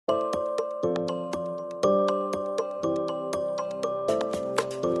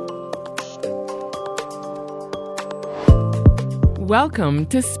Welcome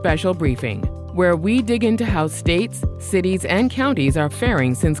to Special Briefing, where we dig into how states, cities, and counties are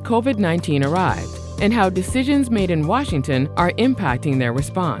faring since COVID-19 arrived, and how decisions made in Washington are impacting their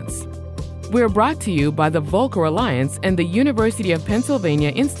response. We're brought to you by the Volcker Alliance and the University of Pennsylvania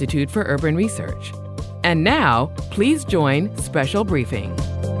Institute for Urban Research. And now, please join Special Briefing.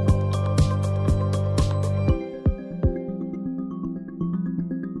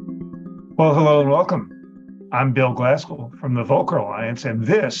 Well, hello and welcome. I'm Bill Glassell from the Volcker Alliance, and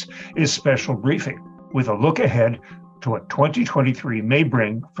this is Special Briefing with a look ahead to what 2023 may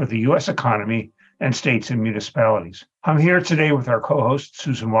bring for the U.S. economy and states and municipalities. I'm here today with our co-host,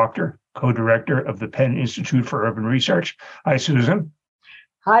 Susan Wachter, co-director of the Penn Institute for Urban Research. Hi, Susan.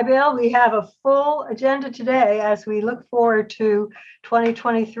 Hi, Bill. We have a full agenda today as we look forward to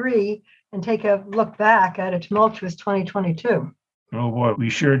 2023 and take a look back at a tumultuous 2022. Oh boy, we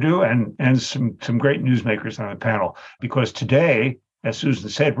sure do. And some great newsmakers on the panel, because today, as Susan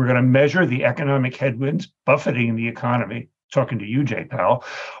said, we're going to measure the economic headwinds buffeting the economy. Talking to you, Jay Powell.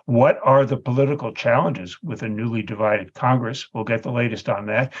 What are the political challenges with a newly divided Congress? We'll get the latest on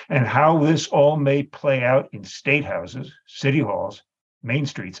that, and how this all may play out in state houses, city halls, main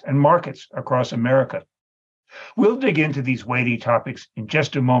streets, and markets across America. We'll dig into these weighty topics in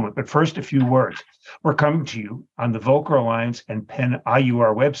just a moment, but first, a few words. We're coming to you on the Volcker Alliance and Penn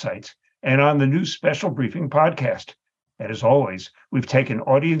IUR websites and on the new Special Briefing podcast. And as always, we've taken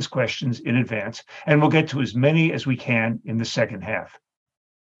audience questions in advance, and we'll get to as many as we can in the second half.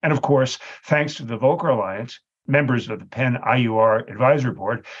 And of course, thanks to the Volcker Alliance, members of the Penn IUR Advisory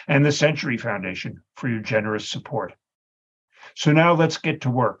Board, and the Century Foundation for your generous support. So now let's get to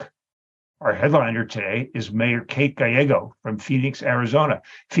work. Our headliner today is Mayor Kate Gallego from Phoenix, Arizona.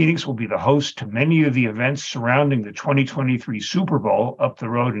 Phoenix will be the host to many of the events surrounding the 2023 Super Bowl up the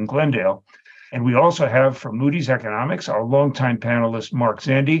road in Glendale. And we also have from Moody's Economics, our longtime panelist, Mark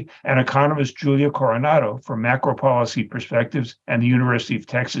Zandi, and economist Julia Coronado from Macro Policy Perspectives and the University of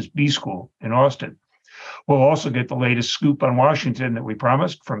Texas B-School in Austin. We'll also get the latest scoop on Washington that we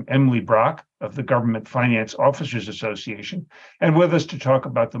promised from Emily Brock of the Government Finance Officers Association. And with us to talk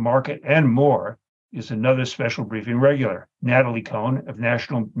about the market and more is another Special Briefing regular, Natalie Cohn of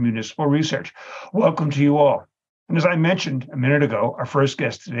National Municipal Research. Welcome to you all. And as I mentioned a minute ago, our first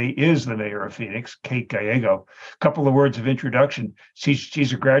guest today is the mayor of Phoenix, Kate Gallego. A couple of words of introduction.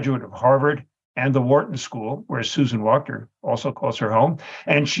 She's a graduate of Harvard and the Wharton School, where Susan Wachter also calls her home.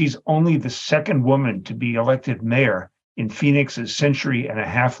 And she's only the second woman to be elected mayor in Phoenix's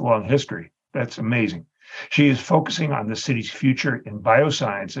century-and-a-half-long history. That's amazing. She is focusing on the city's future in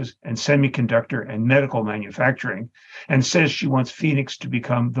biosciences and semiconductor and medical manufacturing, and says she wants Phoenix to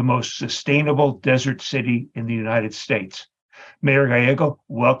become the most sustainable desert city in the United States. Mayor Gallego,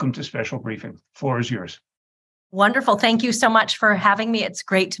 welcome to Special Briefing. The floor is yours. Wonderful. Thank you so much for having me. It's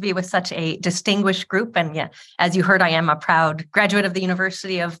great to be with such a distinguished group. And yeah, as you heard, I am a proud graduate of the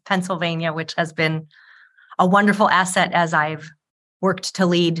University of Pennsylvania, which has been a wonderful asset as I've worked to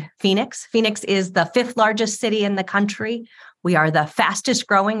lead Phoenix. Phoenix is the fifth largest city in the country. We are the fastest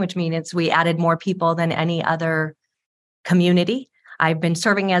growing, which means we added more people than any other community. I've been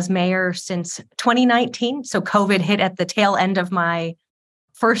serving as mayor since 2019. So COVID hit at the tail end of my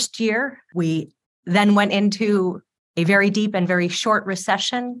first year. We then went into a very deep and very short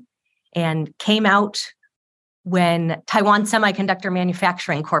recession and came out when Taiwan Semiconductor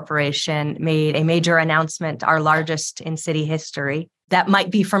Manufacturing Corporation made a major announcement, our largest in city history. That might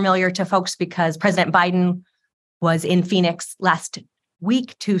be familiar to folks because President Biden was in Phoenix last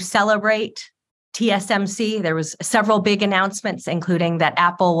week to celebrate TSMC. There was several big announcements, including that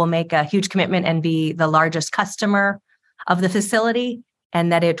Apple will make a huge commitment and be the largest customer of the facility,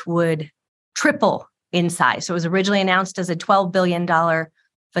 and that it would triple in size. So it was originally announced as a $12 billion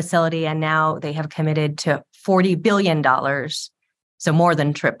facility, and now they have committed to $40 billion, so more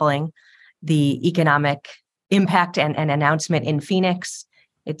than tripling the economic impact and announcement in Phoenix.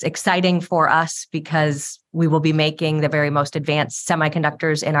 It's exciting for us because we will be making the very most advanced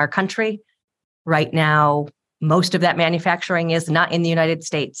semiconductors in our country. Right now, most of that manufacturing is not in the United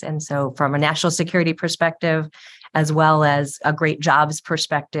States. And so from a national security perspective, as well as a great jobs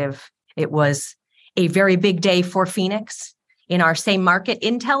perspective, it was a very big day for Phoenix. In our same market,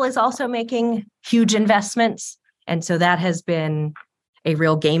 Intel is also making huge investments. And so that has been a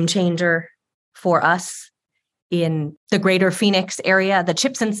real game changer for us in the greater Phoenix area. The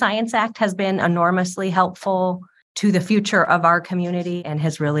CHIPS and Science Act has been enormously helpful to the future of our community and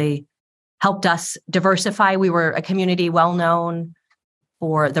has really helped us diversify. We were a community well known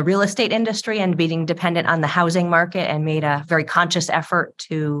for the real estate industry and being dependent on the housing market, and made a very conscious effort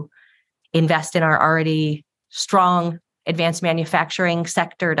to invest in our already strong advanced manufacturing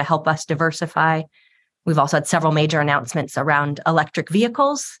sector to help us diversify. We've also had several major announcements around electric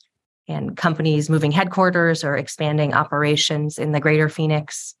vehicles and companies moving headquarters or expanding operations in the greater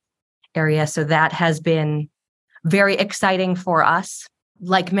Phoenix area. So that has been very exciting for us.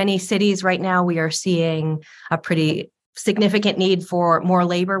 Like many cities right now, we are seeing a pretty significant need for more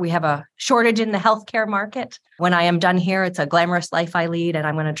labor. We have a shortage in the healthcare market. When I am done here, it's a glamorous life I lead, and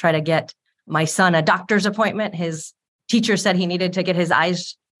I'm going to try to get my son a doctor's appointment. His teacher said he needed to get his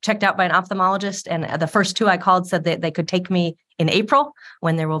eyes checked out by an ophthalmologist. And the first two I called said that they could take me in April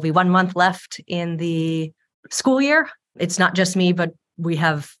when there will be 1 month left in the school year. It's not just me, but we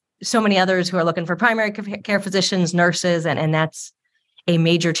have so many others who are looking for primary care physicians, nurses, and that's a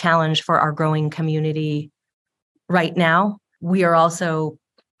major challenge for our growing community right now. We are also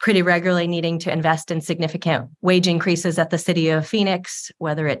pretty regularly needing to invest in significant wage increases at the city of Phoenix,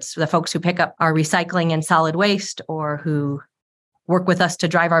 whether it's the folks who pick up our recycling and solid waste or who work with us to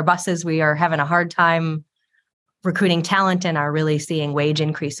drive our buses. We are having a hard time recruiting talent and are really seeing wage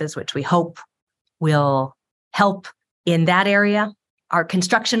increases, which we hope will help in that area. Our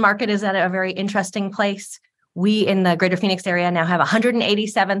construction market is at a very interesting place. We in the greater Phoenix area now have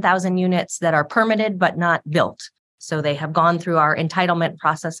 187,000 units that are permitted but not built. So they have gone through our entitlement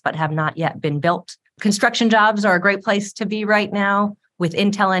process but have not yet been built. Construction jobs are a great place to be right now, with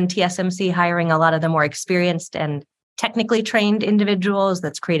Intel and TSMC hiring a lot of the more experienced and technically trained individuals.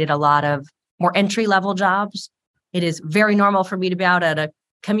 That's created a lot of more entry-level jobs. It is very normal for me to be out at a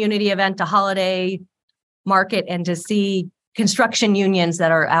community event, a holiday market, and to see construction unions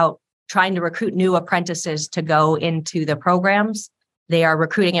that are out trying to recruit new apprentices to go into the programs. They are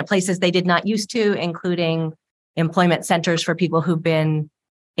recruiting at places they did not used to, including employment centers for people who've been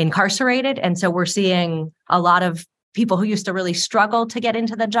incarcerated. And so we're seeing a lot of people who used to really struggle to get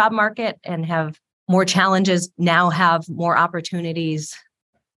into the job market and have more challenges now have more opportunities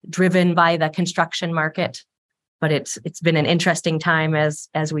driven by the construction market. But it's been an interesting time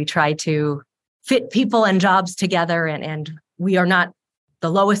as we try to fit people and jobs together. And we are not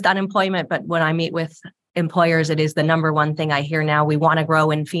the lowest unemployment, but when I meet with employers, it is the number one thing I hear now. We want to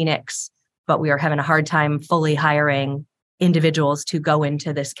grow in Phoenix, but we are having a hard time fully hiring individuals to go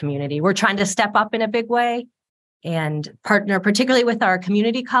into this community. We're trying to step up in a big way and partner particularly with our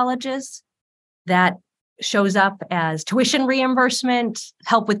community colleges. That shows up as tuition reimbursement,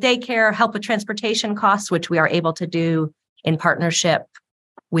 help with daycare, help with transportation costs, which we are able to do in partnership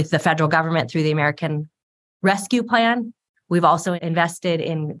with the federal government through the American Rescue Plan. We've also invested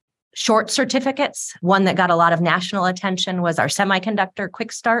in short certificates. One that got a lot of national attention was our Semiconductor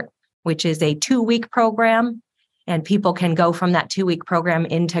Quick Start, which is a 2-week program. And people can go from that 2-week program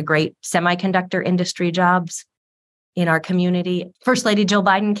into great semiconductor industry jobs in our community. First Lady Jill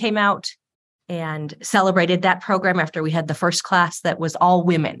Biden came out and celebrated that program after we had the first class that was all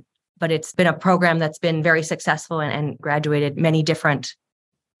women. But it's been a program that's been very successful and graduated many different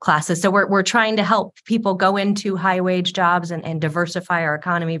classes. So we're trying to help people go into high wage jobs and diversify our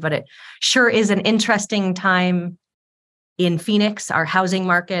economy, but it sure is an interesting time in Phoenix. Our housing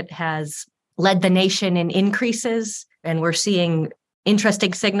market has led the nation in increases, and we're seeing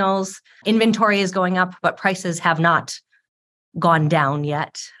interesting signals. Inventory is going up, but prices have not gone down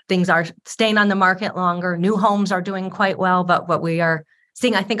yet. Things are staying on the market longer. New homes are doing quite well, but what we are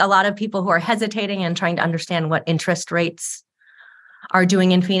seeing, I think, a lot of people who are hesitating and trying to understand what interest rates are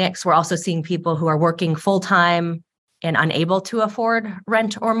doing in Phoenix. We're also seeing people who are working full-time and unable to afford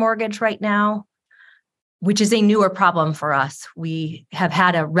rent or mortgage right now, which is a newer problem for us. We have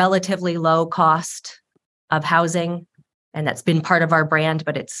had a relatively low cost of housing, and that's been part of our brand,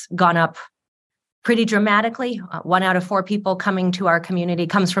 but it's gone up pretty dramatically. 1 out of 4 people coming to our community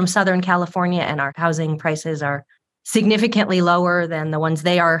comes from Southern California, and our housing prices are significantly lower than the ones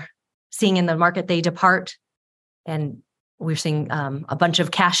they are seeing in the market they depart. And we're seeing a bunch of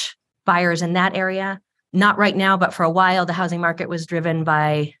cash buyers in that area. Not right now, but for a while, the housing market was driven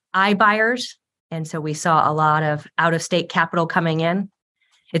by iBuyers. And so we saw a lot of out-of-state capital coming in.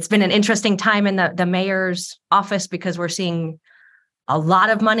 It's been an interesting time in the mayor's office because we're seeing a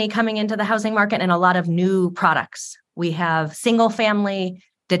lot of money coming into the housing market and a lot of new products. We have single-family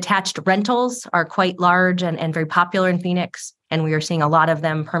detached rentals are quite large and very popular in Phoenix. And we are seeing a lot of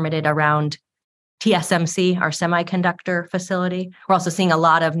them permitted around TSMC, our semiconductor facility. We're also seeing a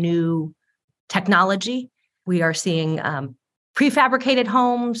lot of new technology. We are seeing prefabricated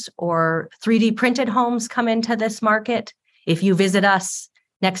homes or 3D printed homes come into this market. If you visit us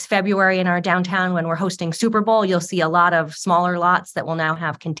next February in our downtown when we're hosting Super Bowl, you'll see a lot of smaller lots that will now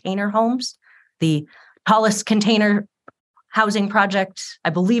have container homes. The tallest container housing project, I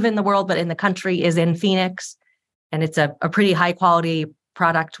believe, in the world, but in the country, is in Phoenix. And it's a pretty high quality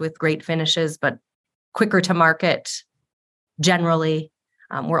product with great finishes, but quicker to market generally.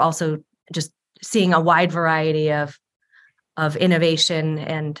 We're also just seeing a wide variety of innovation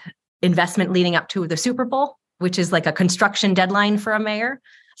and investment leading up to the Super Bowl, which is like a construction deadline for a mayor.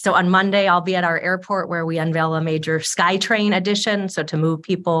 So on Monday, I'll be at our airport where we unveil a major SkyTrain addition. So to move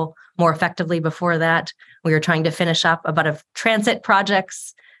people more effectively before that, we are trying to finish up a bunch of transit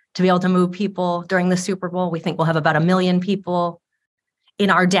projects to be able to move people during the Super Bowl. We think we'll have about 1 million people in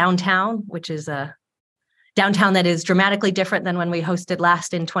our downtown, which is a downtown that is dramatically different than when we hosted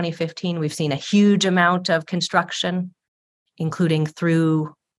last in 2015. We've seen a huge amount of construction, including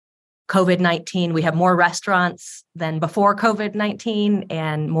through COVID-19. We have more restaurants than before COVID-19,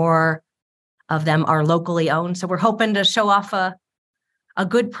 and more of them are locally owned. So we're hoping to show off a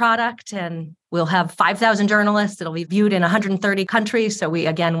good product, and we'll have 5,000 journalists. It'll be viewed in 130 countries. So we,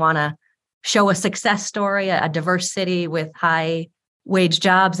 again, want to show a success story, a diverse city with high wage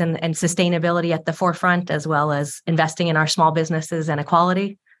jobs and sustainability at the forefront, as well as investing in our small businesses and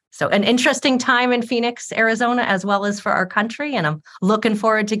equality. So an interesting time in Phoenix, Arizona, as well as for our country. And I'm looking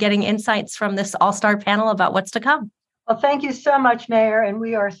forward to getting insights from this all-star panel about what's to come. Well, thank you so much, Mayor. And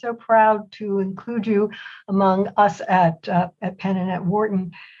we are so proud to include you among us at Penn and at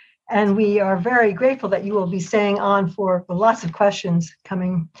Wharton. And we are very grateful that you will be staying on for lots of questions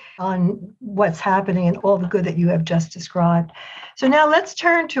coming on what's happening and all the good that you have just described. So now let's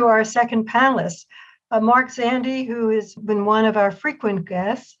turn to our second panelist, Mark Zandi, who has been one of our frequent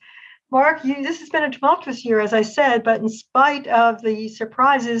guests. Mark, this has been a tumultuous year, as I said, but in spite of the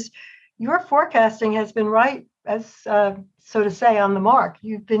surprises, your forecasting has been right, as so to say, on the mark.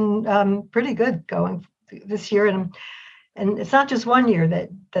 You've been pretty good going this year, and it's not just one year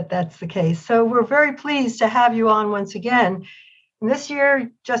that's the case. So we're very pleased to have you on once again. And this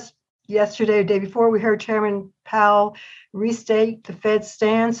year, just yesterday, the day before, we heard Chairman Powell restate the Fed's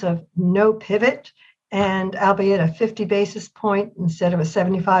stance of no pivot, and albeit a 50 basis point instead of a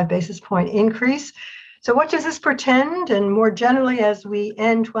 75 basis point increase. So what does this portend? And more generally, as we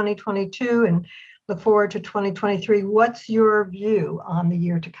end 2022 and look forward to 2023, what's your view on the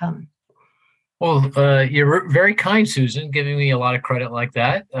year to come? Well, you're very kind, Susan, giving me a lot of credit like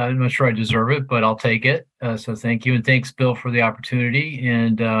that. I'm not sure I deserve it, but I'll take it. So thank you. And thanks, Bill, for the opportunity.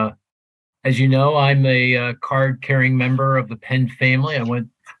 And as you know, I'm a card-carrying member of the Penn family. I went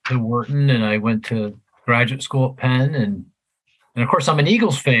to Wharton and I went to graduate school at Penn. And of course, I'm an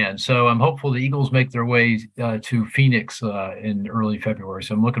Eagles fan. So I'm hopeful the Eagles make their way to Phoenix in early February.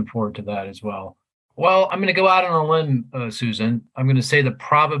 So I'm looking forward to that as well. Well, I'm going to go out on a limb, Susan. I'm going to say the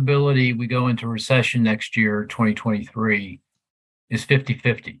probability we go into recession next year, 2023, is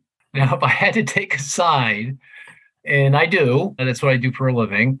 50-50. Now, if I had to take a side, and I do, and that's what I do for a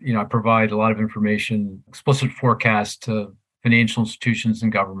living, I provide a lot of information, explicit forecasts to financial institutions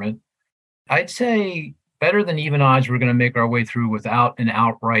and government. I'd say better than even odds, we're going to make our way through without an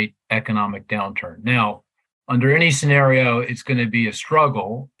outright economic downturn. Now, under any scenario, it's going to be a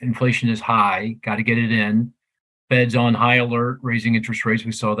struggle. Inflation is high, got to get it in. Fed's on high alert, raising interest rates.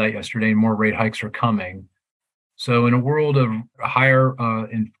 We saw that yesterday, and more rate hikes are coming. So in a world of higher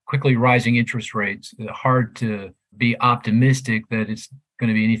and quickly rising interest rates, it's hard to be optimistic that it's going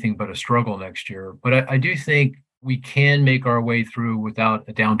to be anything but a struggle next year. But I do think we can make our way through without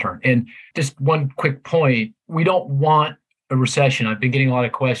a downturn. And just one quick point, we don't want a recession. I've been getting a lot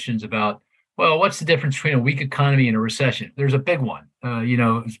of questions about, well, what's the difference between a weak economy and a recession? There's a big one.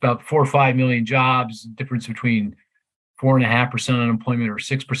 It's about 4 or 5 million jobs, difference between 4.5% unemployment or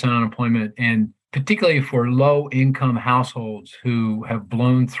 6% unemployment. And particularly for low income households who have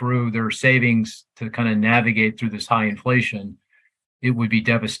blown through their savings to kind of navigate through this high inflation, it would be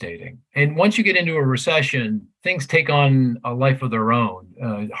devastating. And once you get into a recession, things take on a life of their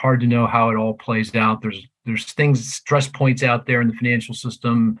own. Hard to know how it all plays out. There's things, stress points out there in the financial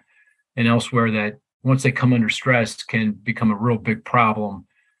system and elsewhere that once they come under stress can become a real big problem.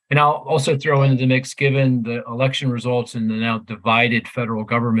 And I'll also throw into the mix, given the election results and the now divided federal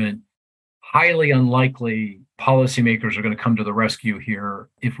government, highly unlikely policymakers are going to come to the rescue here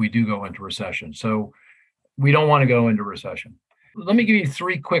if we do go into recession. So we don't want to go into recession. Let me give you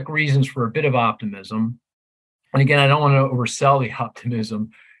 3 quick reasons for a bit of optimism. And again, I don't want to oversell the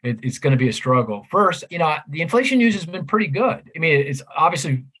optimism. It's going to be a struggle. First, the inflation news has been pretty good. I mean, it's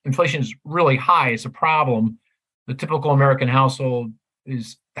obviously inflation is really high. It's a problem. The typical American household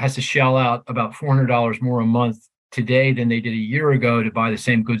has to shell out about $400 more a month today than they did a year ago to buy the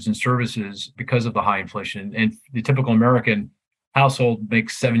same goods and services because of the high inflation. And the typical American household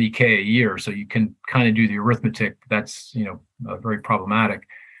makes $70K a year. So you can kind of do the arithmetic. That's, very problematic.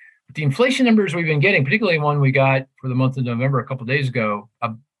 The inflation numbers we've been getting, particularly one we got for the month of November a couple of days ago,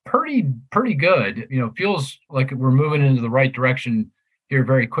 pretty good. Feels like we're moving into the right direction here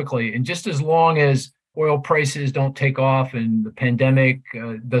very quickly. And just as long as oil prices don't take off and the pandemic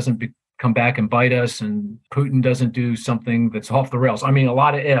doesn't come back and bite us and Putin doesn't do something that's off the rails. I mean, a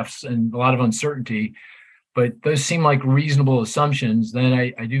lot of ifs and a lot of uncertainty, but those seem like reasonable assumptions. Then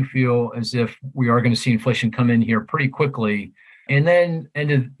I do feel as if we are going to see inflation come in here pretty quickly. And then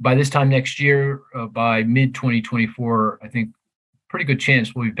by this time next year, by mid-2024, I think pretty good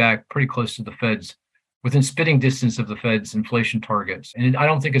chance we'll be back pretty close to the Fed's, within spitting distance of the Fed's inflation targets. And I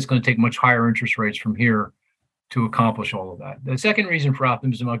don't think it's going to take much higher interest rates from here to accomplish all of that. The second reason for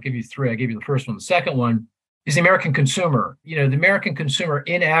optimism, I'll give you three. I gave you the first one. The second one is the American consumer. The American consumer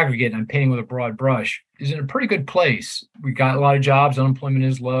in aggregate, I'm painting with a broad brush, is in a pretty good place. We got a lot of jobs. Unemployment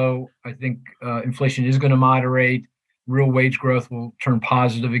is low. I think inflation is going to moderate. Real wage growth will turn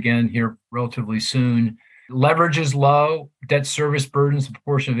positive again here relatively soon. Leverage is low. Debt service burdens, the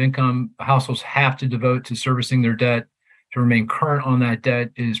proportion of income households have to devote to servicing their debt to remain current on that debt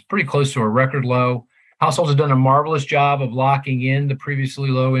is pretty close to a record low. Households have done a marvelous job of locking in the previously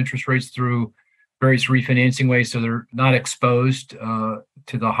low interest rates through various refinancing ways, so they're not exposed to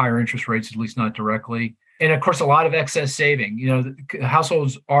the higher interest rates, at least not directly. And of course, a lot of excess saving.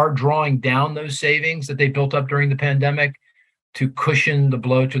 Households are drawing down those savings that they built up during the pandemic to cushion the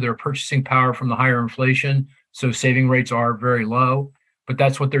blow to their purchasing power from the higher inflation. So saving rates are very low, but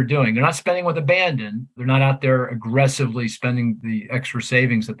that's what they're doing. They're not spending with abandon. They're not out there aggressively spending the extra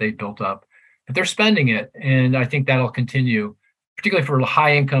savings that they built up, but they're spending it. And I think that'll continue, particularly for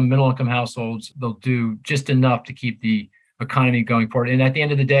high income, middle income households. They'll do just enough to keep the economy going forward. And at the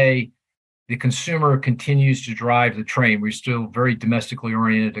end of the day, the consumer continues to drive the train. We're still a very domestically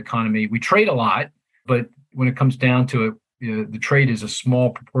oriented economy. We trade a lot, but when it comes down to it, the trade is a small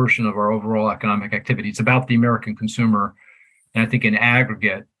proportion of our overall economic activity. It's about the American consumer. And I think in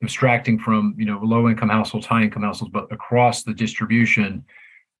aggregate, abstracting from low-income households, high-income households, but across the distribution,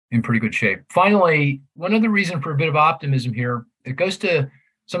 in pretty good shape. Finally, one other reason for a bit of optimism here, it goes to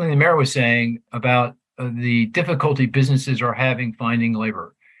something the mayor was saying about the difficulty businesses are having finding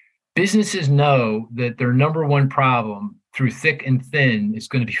labor. Businesses know that their number one problem through thick and thin is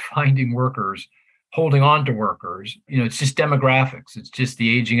going to be finding workers, holding on to workers. It's just demographics. It's just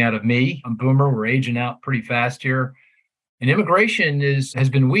the aging out of me. I'm boomer. We're aging out pretty fast here. And immigration has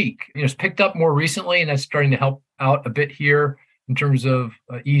been weak. It's picked up more recently, and that's starting to help out a bit here in terms of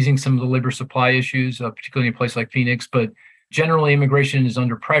easing some of the labor supply issues, particularly in a place like Phoenix. But generally, immigration is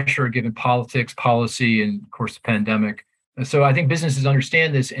under pressure given politics, policy, and of course, the pandemic. So I think businesses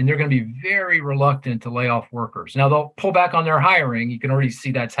understand this, and they're going to be very reluctant to lay off workers. Now, they'll pull back on their hiring. You can already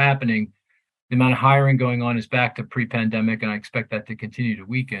see that's happening. The amount of hiring going on is back to pre-pandemic, and I expect that to continue to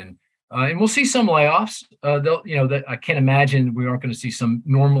weaken. And we'll see some layoffs. I can't imagine we aren't going to see some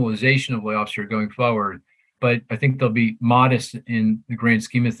normalization of layoffs here going forward, but I think they'll be modest in the grand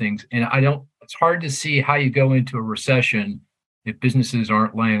scheme of things. And it's hard to see how you go into a recession if businesses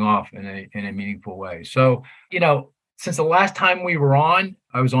aren't laying off in a meaningful way. So, since the last time we were on,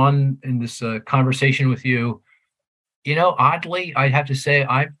 I was on in this conversation with you. Oddly, I'd have to say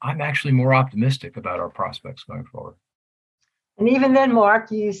I'm actually more optimistic about our prospects going forward. And even then, Mark,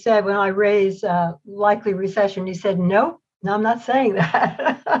 you said when I raised likely recession, you said, no, I'm not saying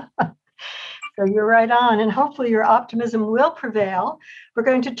that. So you're right on. And hopefully your optimism will prevail. We're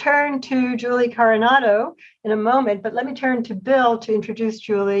going to turn to Julie Coronado in a moment, but let me turn to Bill to introduce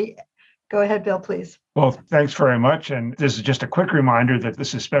Julie. Go ahead, Bill, please. Well, thanks very much. And this is just a quick reminder that this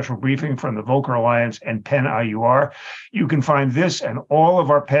is a special briefing from the Volcker Alliance and Penn IUR. You can find this and all of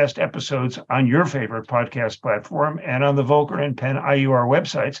our past episodes on your favorite podcast platform and on the Volcker and Penn IUR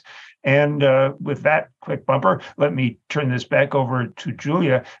websites. And with that quick bumper, let me turn this back over to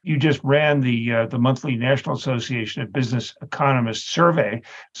Julia. You just ran the monthly National Association of Business Economists survey,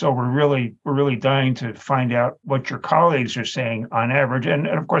 so we're really dying to find out what your colleagues are saying on average, and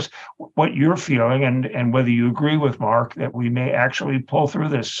of course what you're feeling, and whether you agree with Mark that we may actually pull through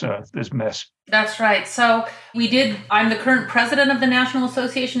this mess. That's right. So I'm the current president of the National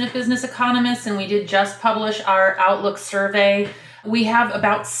Association of Business Economists, and we did just publish our Outlook survey. We have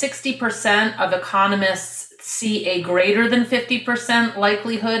about 60% of economists see a greater than 50%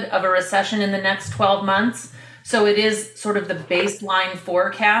 likelihood of a recession in the next 12 months. So it is sort of the baseline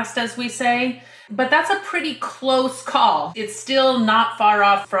forecast, as we say. But that's a pretty close call. It's still not far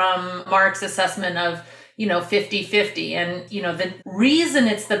off from Mark's assessment of 50-50. And, the reason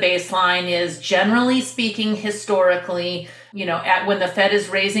it's the baseline is, generally speaking, historically, when the Fed is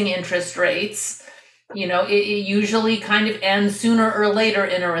raising interest rates, it usually kind of ends sooner or later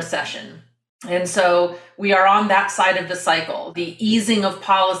in a recession. And so we are on that side of the cycle. The easing of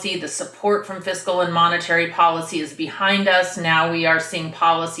policy, the support from fiscal and monetary policy is behind us. Now we are seeing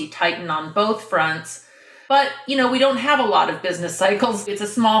policy tighten on both fronts. But, we don't have a lot of business cycles. It's a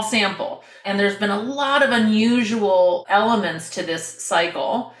small sample. And there's been a lot of unusual elements to this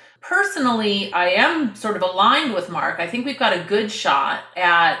cycle. Personally, I am sort of aligned with Mark. I think we've got a good shot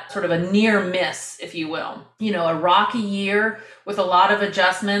at sort of a near miss, if you will. A rocky year with a lot of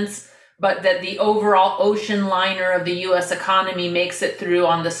adjustments, but that the overall ocean liner of the U.S. economy makes it through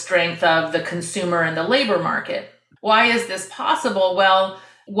on the strength of the consumer and the labor market. Why is this possible? Well,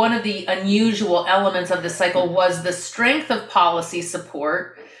 one of the unusual elements of the cycle was the strength of policy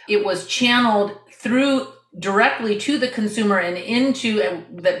support. It was channeled directly to the consumer and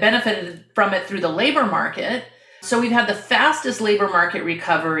that benefited from it through the labor market. So we've had the fastest labor market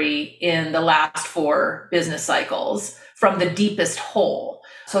recovery in the last 4 business cycles from the deepest hole.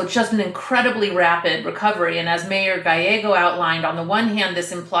 So it's just an incredibly rapid recovery. And as Mayor Gallego outlined, on the one hand,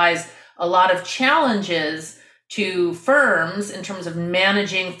 this implies a lot of challenges to firms in terms of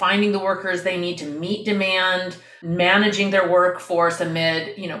finding the workers they need to meet demand, managing their workforce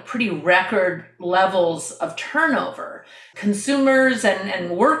amid, pretty record levels of turnover. Consumers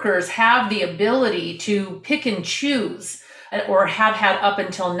and workers have the ability to pick and choose, or have had up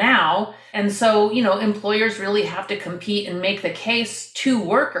until now. And so, employers really have to compete and make the case to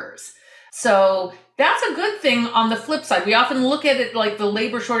workers. So that's a good thing on the flip side. We often look at it like the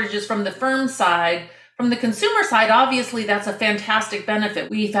labor shortages from the firm side. From the consumer side, obviously, that's a fantastic benefit.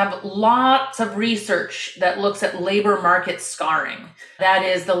 We have lots of research that looks at labor market scarring. That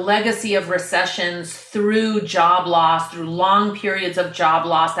is the legacy of recessions through job loss, through long periods of job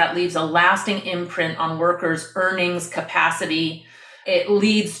loss. That leaves a lasting imprint on workers' earnings capacity. It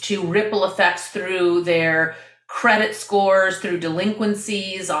leads to ripple effects through their credit scores, through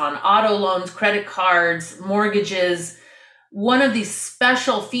delinquencies on auto loans, credit cards, mortgages. One of the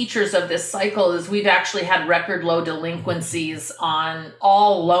special features of this cycle is we've actually had record low delinquencies on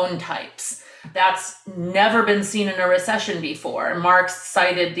all loan types. That's never been seen in a recession before. Mark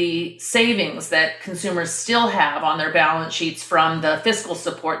cited the savings that consumers still have on their balance sheets from the fiscal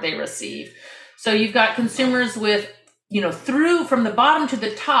support they receive. So you've got consumers with, from the bottom to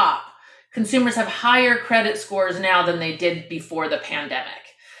the top, consumers have higher credit scores now than they did before the pandemic.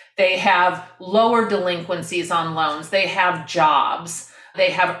 They have lower delinquencies on loans. They have jobs. They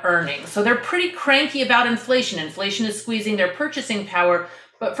have earnings. So they're pretty cranky about inflation. Inflation is squeezing their purchasing power.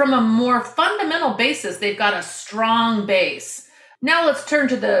 But from a more fundamental basis, they've got a strong base. Now let's turn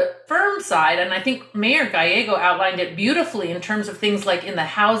to the firm side. And I think Mayor Gallego outlined it beautifully in terms of things like in the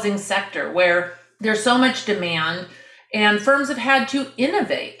housing sector, where there's so much demand and firms have had to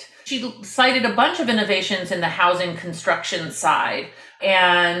innovate. She cited a bunch of innovations in the housing construction side.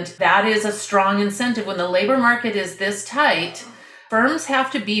 And that is a strong incentive. When the labor market is this tight, firms have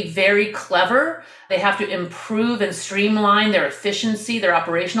to be very clever. They have to improve and streamline their efficiency, their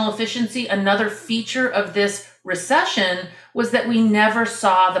operational efficiency. Another feature of this recession was that we never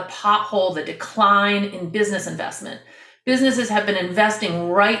saw the pothole, the decline in business investment. Businesses have been investing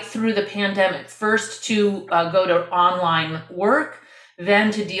right through the pandemic, first to go to online work, then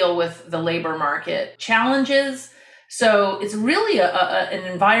to deal with the labor market challenges. So it's really an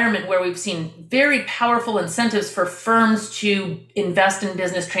environment where we've seen very powerful incentives for firms to invest in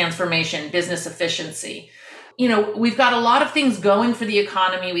business transformation, business efficiency. We've got a lot of things going for the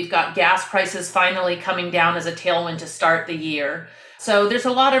economy. We've got gas prices finally coming down as a tailwind to start the year. So there's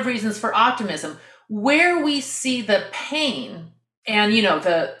a lot of reasons for optimism. Where we see the pain, and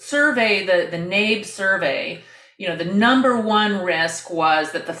the survey, the NABE survey, the number one risk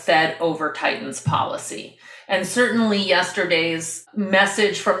was that the Fed over-tightens policy. And certainly yesterday's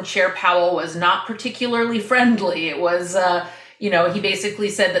message from Chair Powell was not particularly friendly. It was, he basically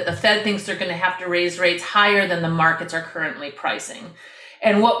said that the Fed thinks they're going to have to raise rates higher than the markets are currently pricing.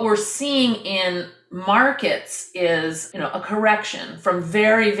 And what we're seeing in markets is, a correction from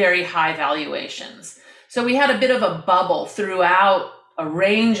very, very high valuations. So we had a bit of a bubble throughout a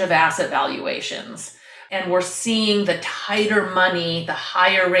range of asset valuations. And we're seeing the tighter money, the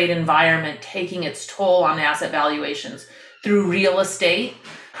higher rate environment taking its toll on asset valuations through real estate,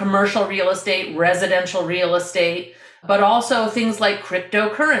 commercial real estate, residential real estate, but also things like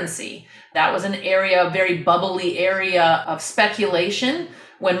cryptocurrency. That was an area, a very bubbly area of speculation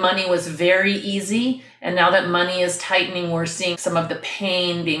when money was very easy. And now that money is tightening, we're seeing some of the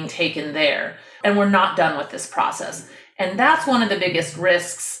pain being taken there. And we're not done with this process. And that's one of the biggest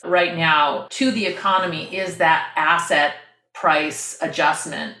risks right now to the economy is that asset price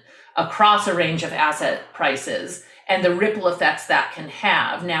adjustment across a range of asset prices and the ripple effects that can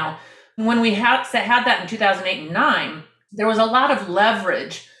have. Now, when we had that in 2008 and 9, there was a lot of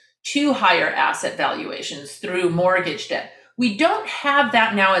leverage to higher asset valuations through mortgage debt. We don't have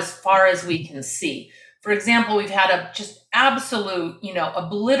that now as far as we can see. For example, we've had a just absolute,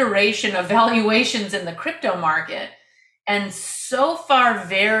 obliteration of valuations in the crypto market. And so far,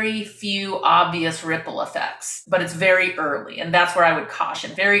 very few obvious ripple effects, but it's very early. And that's where I would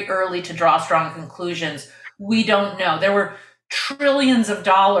caution, very early to draw strong conclusions. We don't know. There were trillions of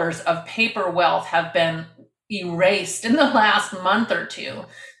dollars of paper wealth have been erased in the last month or two.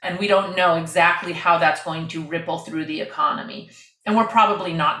 And we don't know exactly how that's going to ripple through the economy. And we're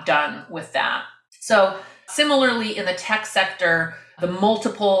probably not done with that. So similarly, in the tech sector, the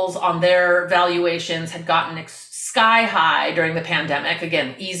multiples on their valuations had gotten sky high during the pandemic.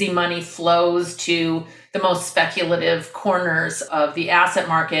 Again, easy money flows to the most speculative corners of the asset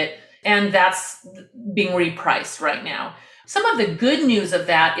market, and that's being repriced right now. Some of the good news of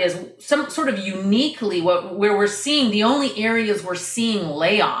that is some sort of uniquely where we're seeing the only areas we're seeing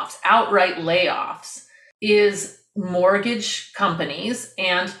layoffs, outright layoffs, is mortgage companies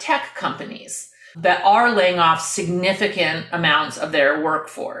and tech companies that are laying off significant amounts of their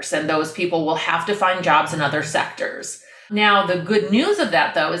workforce. And those people will have to find jobs in other sectors. Now, the good news of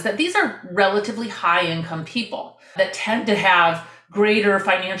that, though, is that these are relatively high income people that tend to have greater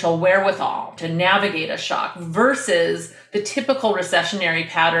financial wherewithal to navigate a shock versus the typical recessionary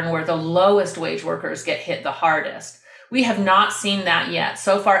pattern where the lowest wage workers get hit the hardest. We have not seen that yet.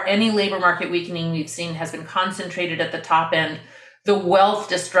 So far, any labor market weakening we've seen has been concentrated at the top end. The wealth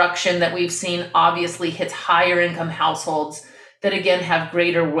destruction that we've seen obviously hits higher income households that, again, have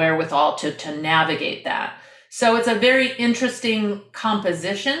greater wherewithal to navigate that. So it's a very interesting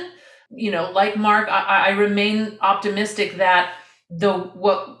composition. Like Mark, I remain optimistic that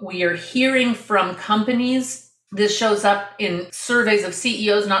what we are hearing from companies, this shows up in surveys of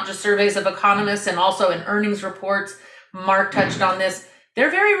CEOs, not just surveys of economists, and also in earnings reports. Mark touched on this. They're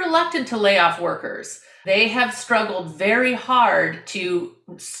very reluctant to lay off workers. They have struggled very hard to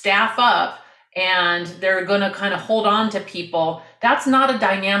staff up, and they're going to kind of hold on to people. That's not a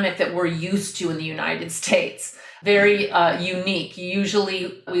dynamic that we're used to in the United States. Very unique.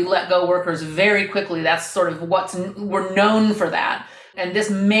 Usually we let go workers very quickly. That's sort of we're known for that. And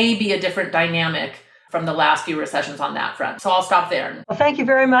this may be a different dynamic from the last few recessions on that front. So I'll stop there. Well, thank you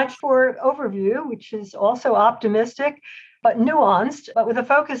very much for overview, which is also optimistic, but nuanced, but with a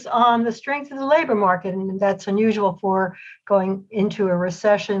focus on the strength of the labor market. And that's unusual for going into a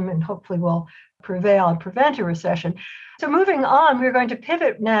recession, and hopefully will prevail and prevent a recession. So moving on, we're going to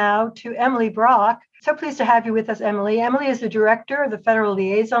pivot now to Emily Brock. So pleased to have you with us, Emily. Emily is the director of the Federal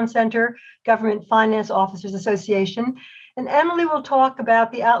Liaison Center, Government Finance Officers Association. And Emily will talk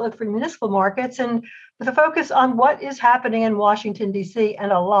about the outlook for municipal markets and with a focus on what is happening in Washington, D.C.,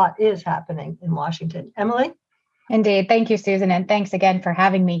 and a lot is happening in Washington. Emily? Indeed. Thank you, Susan. And thanks again for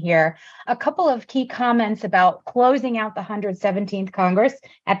having me here. A couple of key comments about closing out the 117th Congress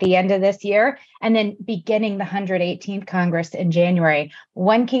at the end of this year, and then beginning the 118th Congress in January.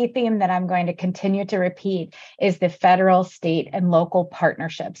 One key theme that I'm going to continue to repeat is the federal, state, and local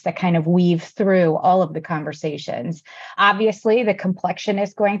partnerships that kind of weave through all of the conversations. Obviously, the complexion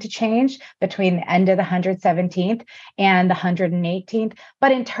is going to change between the end of the 117th and the 118th.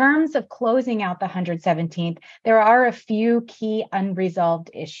 But in terms of closing out the 117th, there are a few key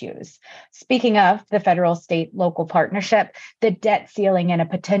unresolved issues. Speaking of the federal, state, local partnership, the debt ceiling and a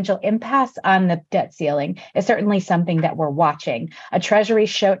potential impasse on the debt ceiling is certainly something that we're watching. A Treasury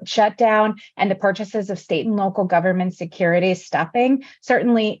shutdown and the purchases of state and local government securities stopping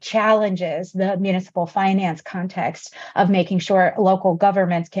certainly challenges the municipal finance context of making sure local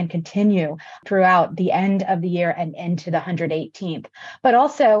governments can continue throughout the end of the year and into the 118th. But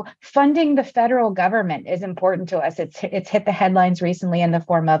also funding the federal government is important to us. It's hit the headlines recently in the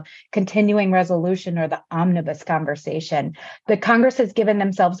form of continuing resolution or the omnibus conversation. The Congress has given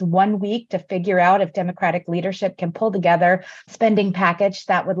themselves 1 week to figure out if Democratic leadership can pull together spending package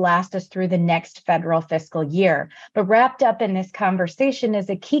that would last us through the next federal fiscal year. But wrapped up in this conversation is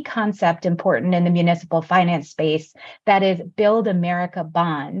a key concept important in the municipal finance space, that is Build America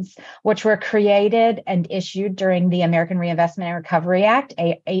bonds, which were created and issued during the American Reinvestment and Recovery Act,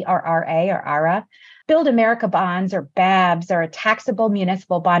 ARRA or ARA. Build America bonds, or BABs, are a taxable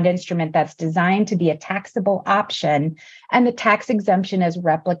municipal bond instrument that's designed to be a taxable option, and the tax exemption is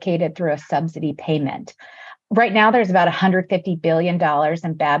replicated through a subsidy payment. Right now, there's about $150 billion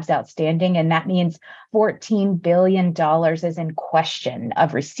in BABs outstanding, and that means $14 billion is in question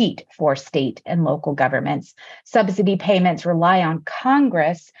of receipt for state and local governments. Subsidy payments rely on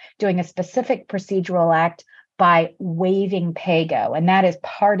Congress doing a specific procedural act by waiving PAYGO, and that is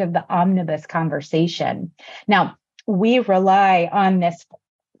part of the omnibus conversation. Now, we rely on this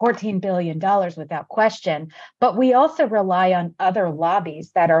 $14 billion without question, but we also rely on other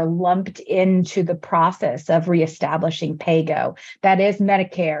lobbies that are lumped into the process of reestablishing PAYGO. That is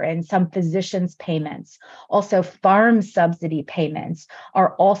Medicare and some physicians' payments. Also, farm subsidy payments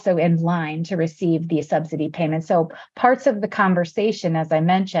are also in line to receive the subsidy payments. So parts of the conversation, as I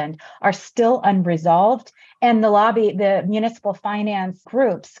mentioned, are still unresolved. And the municipal finance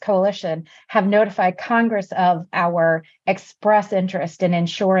groups coalition have notified Congress of our express interest in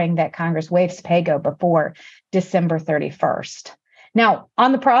ensuring that Congress waives PAYGO before December 31st. Now,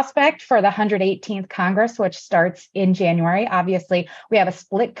 on the prospect for the 118th Congress, which starts in January, obviously, we have a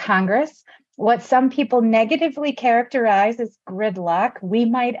split Congress. What some people negatively characterize as gridlock, we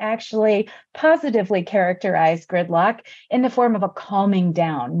might actually positively characterize gridlock in the form of a calming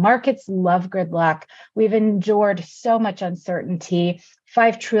down. Markets love gridlock. We've endured so much uncertainty,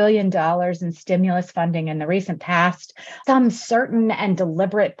 $5 trillion in stimulus funding in the recent past. Some certain and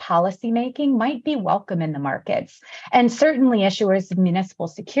deliberate policymaking might be welcome in the markets. And certainly issuers of municipal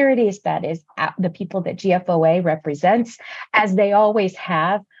securities, that is the people that GFOA represents, as they always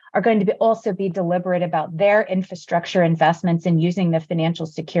have, are going to also be deliberate about their infrastructure investments and using the financial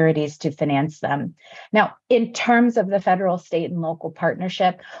securities to finance them. Now, in terms of the federal, state, and local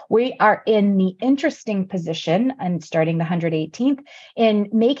partnership, we are in the interesting position, and starting the 118th, in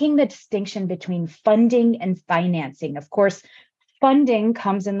making the distinction between funding and financing. Of course, funding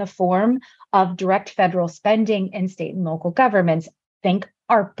comes in the form of direct federal spending in state and local governments. Think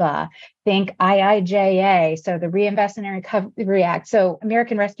ARPA, think IIJA, so the Reinvestment and Recovery Act, so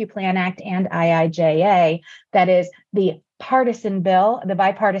American Rescue Plan Act and IIJA, that is the bipartisan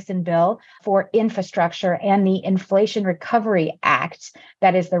bill for infrastructure, and the Inflation Recovery Act,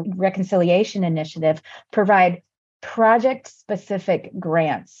 that is the Reconciliation Initiative, provide project-specific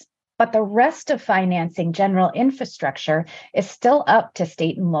grants. But the rest of financing general infrastructure is still up to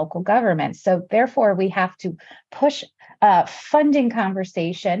state and local governments. So therefore, we have to push funding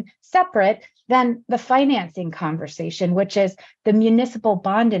conversation separate than the financing conversation, which is the municipal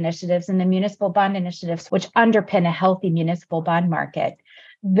bond initiatives and the municipal bond initiatives which underpin a healthy municipal bond market.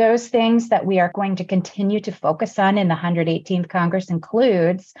 Those things that we are going to continue to focus on in the 118th Congress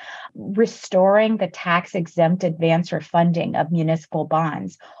includes restoring the tax-exempt advance refunding of municipal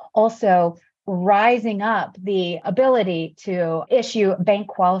bonds. Also, rising up the ability to issue bank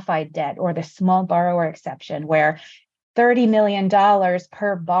qualified debt, or the small borrower exception, where $30 million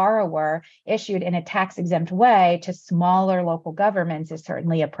per borrower issued in a tax-exempt way to smaller local governments is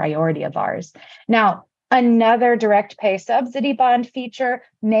certainly a priority of ours. Now, another direct pay subsidy bond feature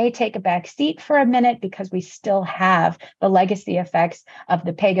may take a back seat for a minute because we still have the legacy effects of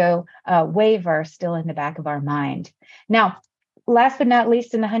the PAYGO waiver still in the back of our mind. Now, last but not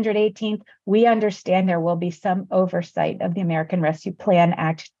least, in the 118th, we understand there will be some oversight of the American Rescue Plan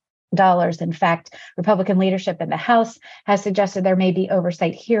Act dollars. In fact, Republican leadership in the House has suggested there may be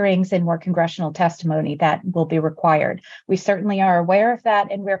oversight hearings and more congressional testimony that will be required. We certainly are aware of that,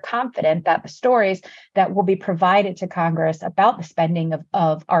 and we're confident that the stories that will be provided to Congress about the spending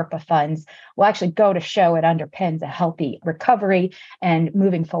of ARPA funds will actually go to show it underpins a healthy recovery and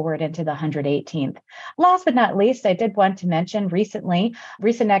moving forward into the 118th. Last but not least, I did want to mention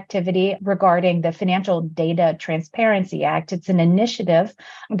recent activity regarding the Financial Data Transparency Act. It's an initiative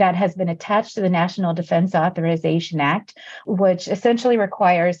that has been attached to the National Defense Authorization Act, which essentially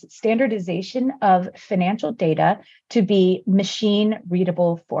requires standardization of financial data to be machine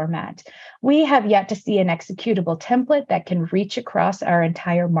readable format. We have yet to see an executable template that can reach across our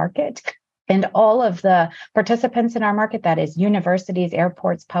entire market. And all of the participants in our market, that is universities,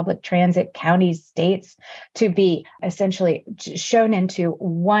 airports, public transit, counties, states, to be essentially shown into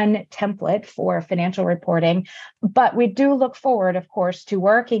one template for financial reporting. But we do look forward, of course, to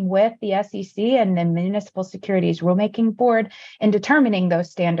working with the SEC and the Municipal Securities Rulemaking Board in determining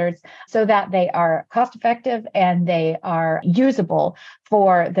those standards so that they are cost effective and they are usable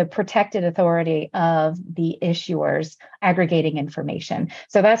for the protected authority of the issuers aggregating information.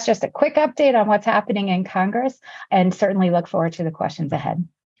 So that's just a quick update on what's happening in Congress, and certainly look forward to the questions ahead.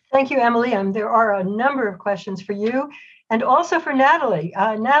 Thank you, Emily. There are a number of questions for you and also for Natalie.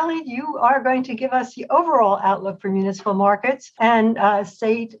 Natalie, you are going to give us the overall outlook for municipal markets and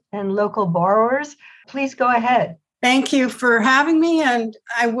state and local borrowers. Please go ahead. Thank you for having me, and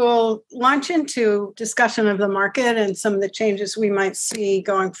I will launch into discussion of the market and some of the changes we might see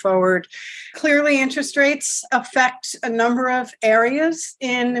going forward. Clearly, interest rates affect a number of areas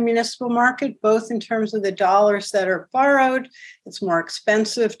in the municipal market, both in terms of the dollars that are borrowed. It's more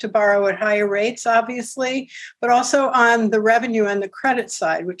expensive to borrow at higher rates, obviously, but also on the revenue and the credit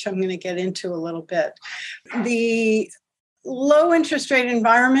side, which I'm going to get into a little bit. The low interest rate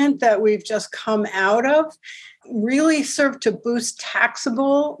environment that we've just come out of really served to boost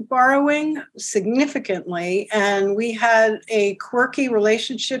taxable borrowing significantly. And we had a quirky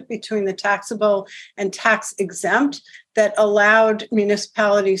relationship between the taxable and tax exempt that allowed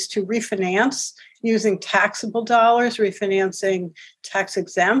municipalities to refinance using taxable dollars, refinancing tax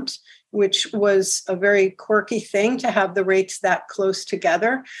exempt, which was a very quirky thing to have the rates that close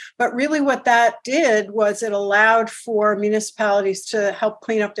together. But really what that did was it allowed for municipalities to help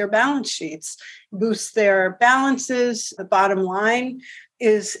clean up their balance sheets, boost their balances. The bottom line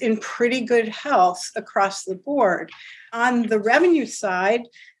is in pretty good health across the board. On the revenue side,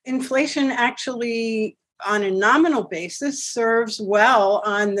 inflation actually on a nominal basis serves well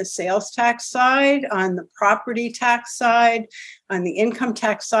on the sales tax side, on the property tax side, on the income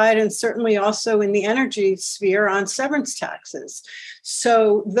tax side, and certainly also in the energy sphere on severance taxes.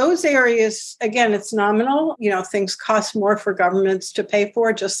 So those areas, again, it's nominal. Things cost more for governments to pay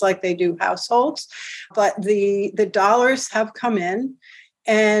for, just like they do households. But the dollars have come in.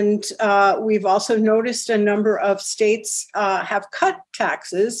 And we've also noticed a number of states have cut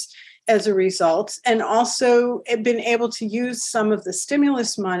taxes as a result, and also been able to use some of the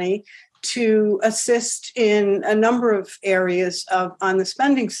stimulus money to assist in a number of areas on the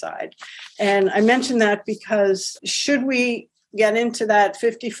spending side. And I mention that because should we get into that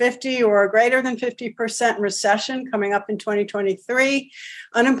 50-50 or greater than 50% recession coming up in 2023,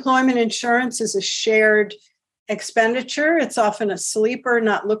 unemployment insurance is a shared expenditure. It's often a sleeper,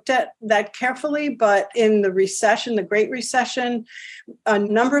 not looked at that carefully, but in the recession, the Great Recession, a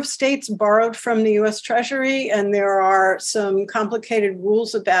number of states borrowed from the US Treasury, and there are some complicated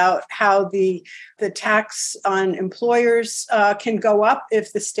rules about how the tax on employers can go up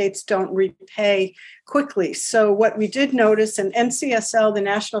if the states don't repay quickly. So what we did notice, and NCSL, the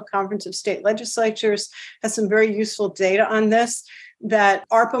National Conference of State Legislatures, has some very useful data on this, that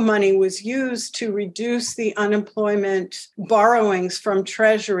ARPA money was used to reduce the unemployment borrowings from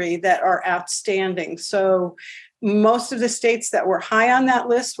Treasury that are outstanding. So most of the states that were high on that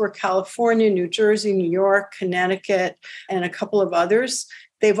list were California, New Jersey, New York, Connecticut, and a couple of others.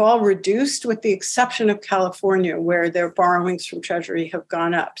 They've all reduced with the exception of California, where their borrowings from Treasury have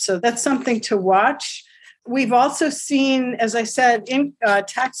gone up. So that's something to watch. We've also seen, as I said,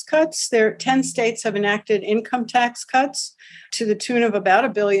 tax cuts. 10 states have enacted income tax cuts to the tune of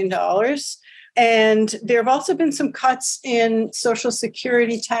about $1 billion. And there have also been some cuts in Social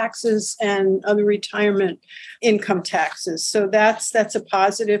Security taxes and other retirement income taxes. So that's a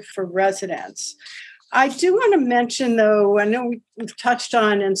positive for residents. I do want to mention, though, I know we've touched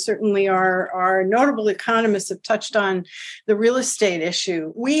on, and certainly our notable economists have touched on the real estate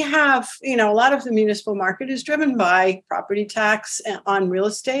issue. We have, a lot of the municipal market is driven by property tax on real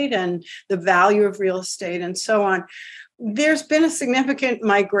estate and the value of real estate and so on. There's been a significant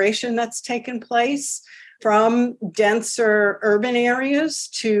migration that's taken place from denser urban areas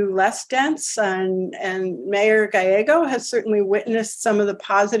to less dense. And Mayor Gallego has certainly witnessed some of the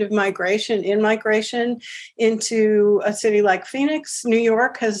positive migration into a city like Phoenix. New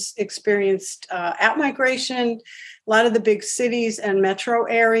York has experienced outmigration. A lot of the big cities and metro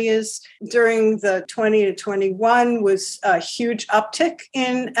areas during the 20 to 21 was a huge uptick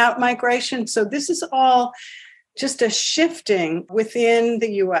in outmigration. So this is all just a shifting within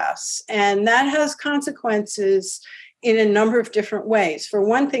the US. And that has consequences in a number of different ways. For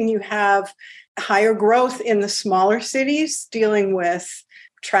one thing, you have higher growth in the smaller cities, dealing with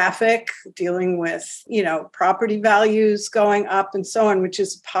traffic, dealing with, property values going up and so on, which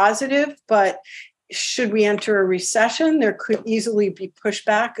is positive. But should we enter a recession, there could easily be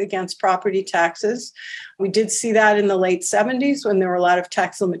pushback against property taxes. We did see that in the late 70s when there were a lot of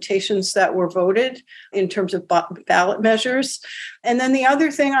tax limitations that were voted in terms of ballot measures. And then the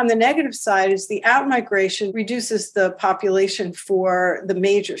other thing on the negative side is the outmigration reduces the population for the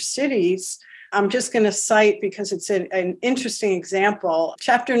major cities. I'm just going to cite, because it's an interesting example.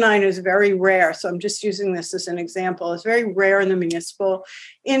 Chapter 9 is very rare, so I'm just using this as an example. It's very rare in the municipal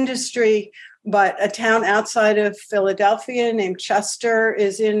industry. But a town outside of Philadelphia named Chester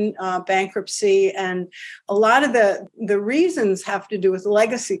is in bankruptcy. And a lot of the reasons have to do with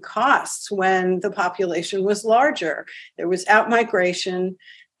legacy costs when the population was larger. There was outmigration.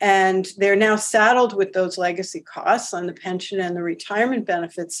 And they're now saddled with those legacy costs on the pension and the retirement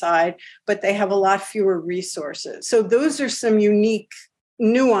benefit side, but they have a lot fewer resources. So those are some unique,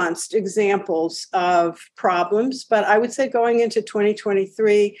 nuanced examples of problems. But I would say going into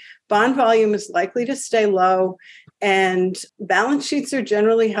 2023, bond volume is likely to stay low, and balance sheets are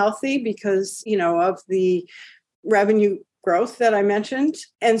generally healthy because, of the revenue growth that I mentioned.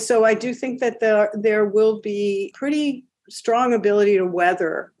 And so I do think that there will be pretty strong ability to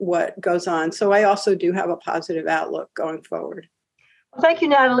weather what goes on. So I also do have a positive outlook going forward. Well, thank you,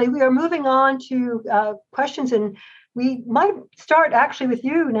 Natalie. We are moving on to questions, and we might start actually with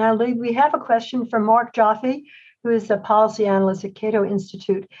you, Natalie. We have a question from Mark Jaffe, who is a policy analyst at Cato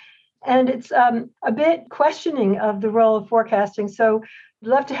Institute. And it's a bit questioning of the role of forecasting. So I'd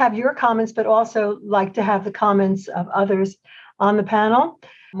love to have your comments, but also like to have the comments of others on the panel.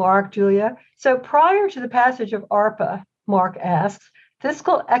 Mark, Julia. So prior to the passage of ARPA, Mark asks,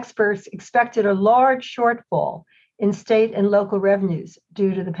 fiscal experts expected a large shortfall in state and local revenues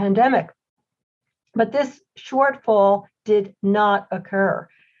due to the pandemic. But this shortfall did not occur.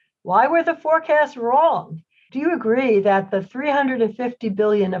 Why were the forecasts wrong? Do you agree that the $350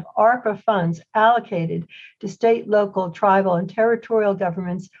 billion of ARPA funds allocated to state, local, tribal, and territorial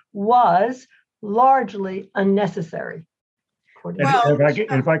governments was largely unnecessary?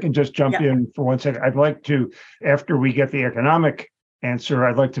 If I can just jump in for 1 second, I'd like to, after we get the economic answer,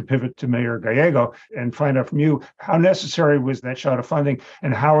 I'd like to pivot to Mayor Gallego and find out from you, how necessary was that shot of funding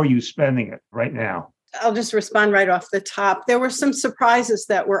and how are you spending it right now? I'll just respond right off the top. There were some surprises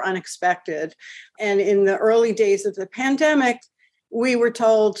that were unexpected. And in the early days of the pandemic, we were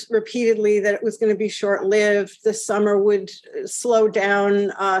told repeatedly that it was going to be short-lived. The summer would slow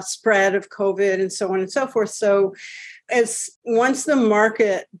down spread of COVID and so on and so forth. So once the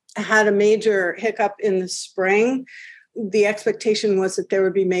market had a major hiccup in the spring, the expectation was that there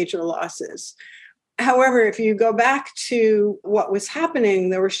would be major losses. However, if you go back to what was happening,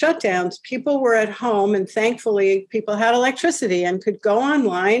 there were shutdowns, people were at home, and thankfully people had electricity and could go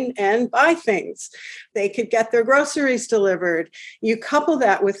online and buy things. They could get their groceries delivered. You couple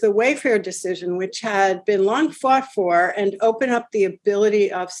that with the Wayfair decision, which had been long fought for, and open up the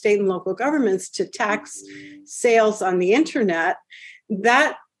ability of state and local governments to tax sales on the internet.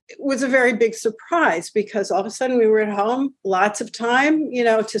 That was a very big surprise because all of a sudden we were at home, lots of time,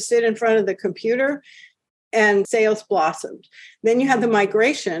 to sit in front of the computer, and sales blossomed. Then you had the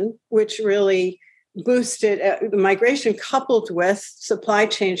migration, which really boosted the migration coupled with supply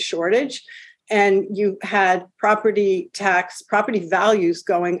chain shortage. And you had property values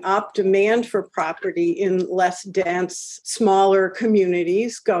going up, demand for property in less dense, smaller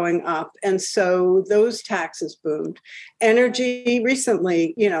communities going up. And so those taxes boomed. Energy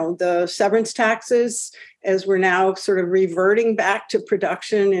recently, the severance taxes, as we're now sort of reverting back to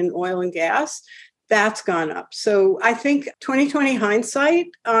production in oil and gas, that's gone up. So I think 2020 hindsight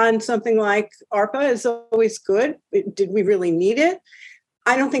on something like ARPA is always good. Did we really need it?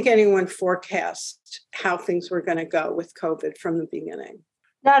 I don't think anyone forecast how things were going to go with COVID from the beginning.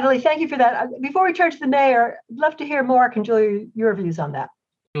 Natalie, thank you for that. Before we turn to the mayor, I'd love to hear Mark and Julia, your views on that.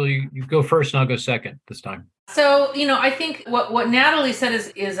 Julia, you go first and I'll go second this time. So, I think what Natalie said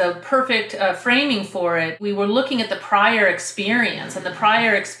is a perfect framing for it. We were looking at the prior experience, and the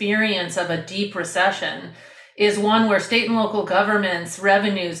prior experience of a deep recession is one where state and local governments'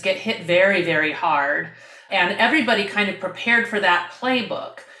 revenues get hit very, very hard. And everybody kind of prepared for that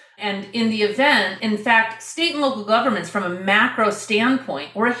playbook. And in the event, in fact, state and local governments from a macro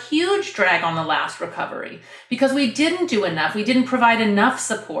standpoint were a huge drag on the last recovery because we didn't do enough. We didn't provide enough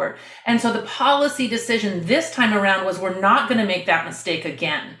support. And so the policy decision this time around was we're not going to make that mistake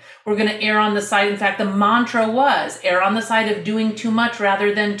again. We're going to err on the side. In fact, the mantra was err on the side of doing too much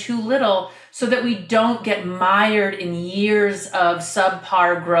rather than too little, so that we don't get mired in years of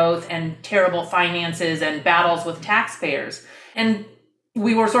subpar growth and terrible finances and battles with taxpayers. And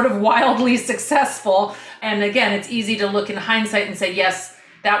we were sort of wildly successful. And again, it's easy to look in hindsight and say, yes,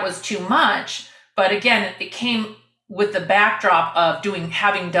 that was too much. But again, it came with the backdrop of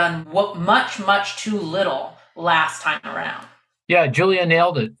having done much too little last time around. Yeah, Julia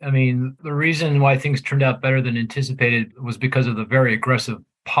nailed it. I mean, the reason why things turned out better than anticipated was because of the very aggressive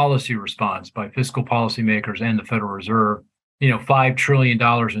policy response by fiscal policymakers and the Federal Reserve. $5 trillion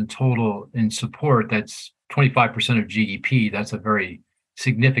in total in support. That's 25% of GDP. That's a very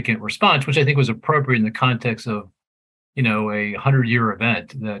significant response, which I think was appropriate in the context of, a 100-year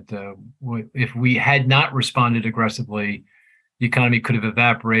event that if we had not responded aggressively, the economy could have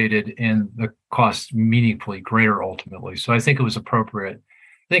evaporated and the costs meaningfully greater ultimately. So I think it was appropriate.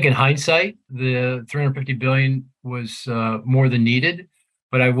 I think in hindsight, the $350 billion was more than needed.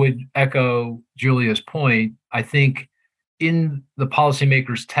 But I would echo Julia's point. I think in the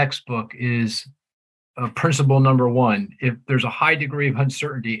policymaker's textbook is principle number one. If there's a high degree of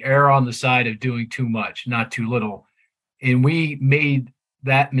uncertainty, err on the side of doing too much, not too little. And we made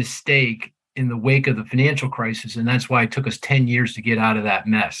that mistake in the wake of the financial crisis. And that's why it took us 10 years to get out of that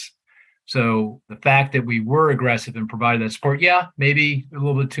mess. So the fact that we were aggressive and provided that support, yeah, maybe a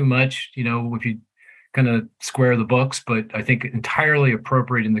little bit too much, if you kind of square the books, but I think entirely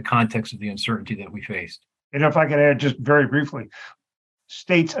appropriate in the context of the uncertainty that we faced. And if I can add just very briefly,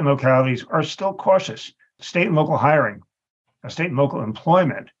 states and localities are still cautious. State and local hiring, state and local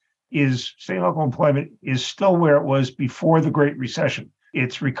employment is still where it was before the Great Recession.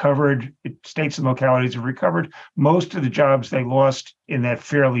 It's recovered, states and localities have recovered most of the jobs they lost in that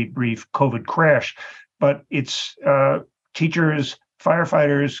fairly brief COVID crash. But it's teachers,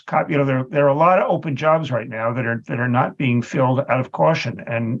 firefighters, there are a lot of open jobs right now that are not being filled out of caution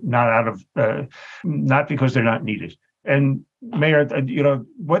and not because they're not needed. And Mayor,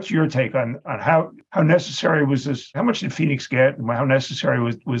 what's your take on how necessary was this? How much did Phoenix get, and how necessary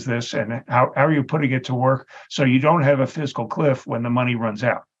was this, and how are you putting it to work so you don't have a fiscal cliff when the money runs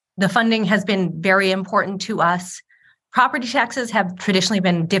out? The funding has been very important to us. Property taxes have traditionally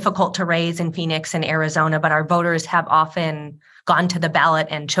been difficult to raise in Phoenix and Arizona, but our voters have often gone to the ballot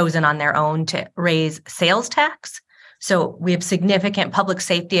and chosen on their own to raise sales tax. So we have significant public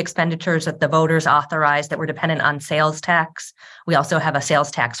safety expenditures that the voters authorized that were dependent on sales tax. We also have a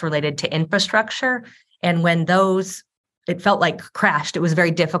sales tax related to infrastructure. And when it felt like crashed, it was very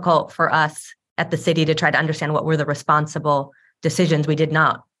difficult for us at the city to try to understand what were the responsible decisions. We did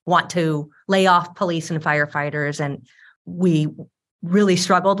not want to lay off police and firefighters, and we really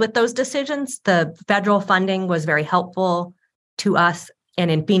struggled with those decisions. The federal funding was very helpful to us.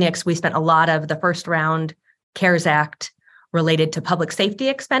 And in Phoenix, we spent a lot of the first round CARES Act related to public safety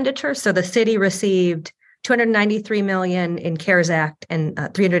expenditures. So the city received $293 million in CARES Act and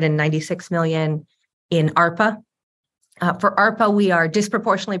 $396 million in ARPA. For ARPA, we are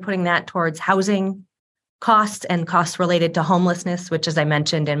disproportionately putting that towards housing costs and costs related to homelessness, which, as I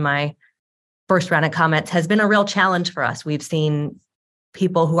mentioned in my first round of comments, has been a real challenge for us. We've seen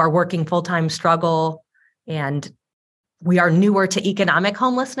people who are working full-time struggle, and we are newer to economic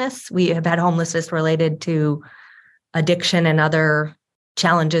homelessness. We have had homelessness related to addiction and other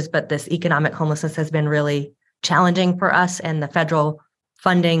challenges, but this economic homelessness has been really challenging for us. And the federal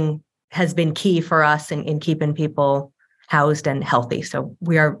funding has been key for us in keeping people housed and healthy. So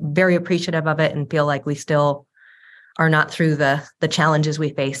we are very appreciative of it and feel like we still are not through the challenges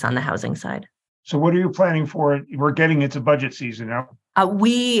we face on the housing side. So what are you planning for? We're getting into budget season now.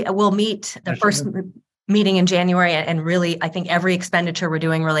 We will meet the first meeting in January, and really, I think every expenditure we're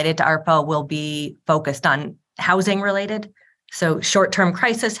doing related to ARPA will be focused on housing related. So short-term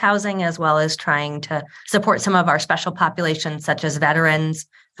crisis housing, as well as trying to support some of our special populations, such as veterans,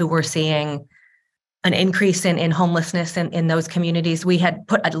 who we're seeing an increase in homelessness in those communities. We had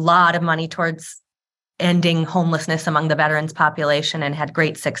put a lot of money towards ending homelessness among the veterans population and had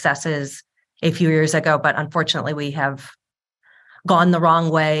great successes a few years ago, but unfortunately we have gone the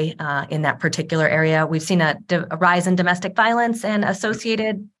wrong way in that particular area. We've seen a rise in domestic violence and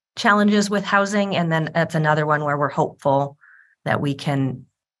associated challenges with housing. And then that's another one where we're hopeful that we can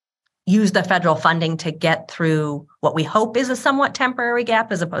use the federal funding to get through what we hope is a somewhat temporary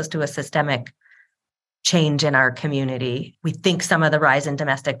gap as opposed to a systemic change in our community. We think some of the rise in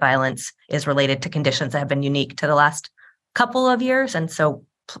domestic violence is related to conditions that have been unique to the last couple of years. And so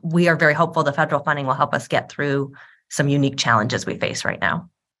we are very hopeful the federal funding will help us get through some unique challenges we face right now.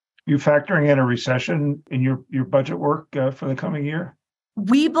 You factoring in a recession in your budget work for the coming year?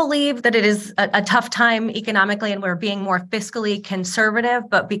 We believe that it is a tough time economically, and we're being more fiscally conservative.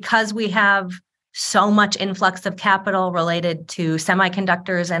 But because we have so much influx of capital related to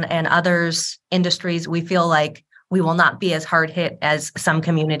semiconductors and others industries, we feel like we will not be as hard hit as some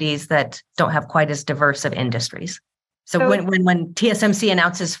communities that don't have quite as diverse of industries. So when TSMC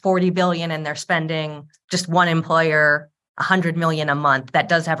announces $40 billion and they're spending just one employer $100 million a month, that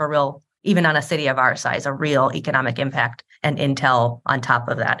does have a real, even on a city of our size, a real economic impact, and Intel on top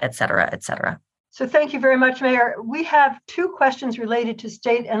of that, et cetera, et cetera. So thank you very much, Mayor. We have two questions related to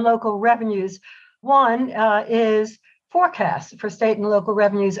state and local revenues. One is forecasts for state and local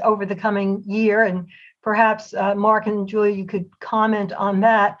revenues over the coming year. And perhaps Mark and Julia, you could comment on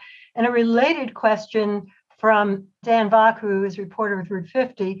that. And a related question from Dan Bach, who is a reporter with Route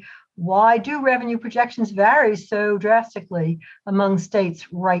 50. Why do revenue projections vary so drastically among states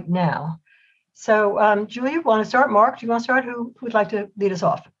right now? So, Julia, you want to start? Mark, do you want to start? Who would like to lead us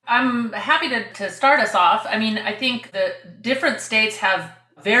off? I'm happy to start us off. I mean, I think the different states have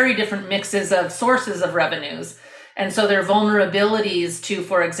very different mixes of sources of revenues. And so their vulnerabilities to,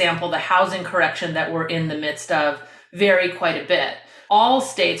 for example, the housing correction that we're in the midst of vary quite a bit. All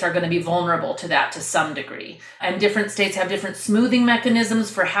states are going to be vulnerable to that to some degree. And different states have different smoothing mechanisms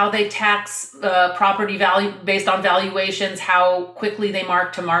for how they tax property value based on valuations, how quickly they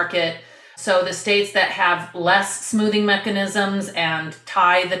mark to market. So the states that have less smoothing mechanisms and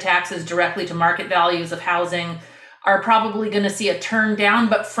tie the taxes directly to market values of housing are probably going to see a turn down,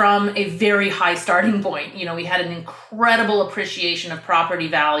 but from a very high starting point. You know, we had an incredible appreciation of property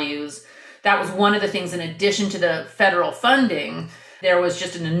values. That was one of the things, in addition to the federal funding, there was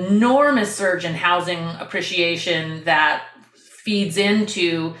just an enormous surge in housing appreciation that feeds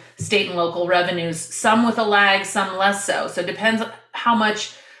into state and local revenues, some with a lag, some less so. So it depends on how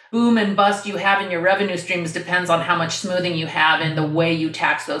much boom and bust you have in your revenue streams, depends on how much smoothing you have in the way you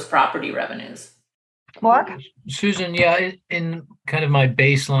tax those property revenues. Mark? Susan, yeah, in kind of my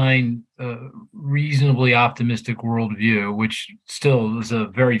baseline, reasonably optimistic worldview, which still is a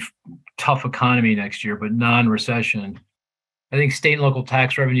very tough economy next year, but non-recession, I think state and local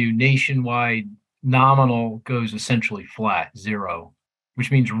tax revenue nationwide nominal goes essentially flat, zero,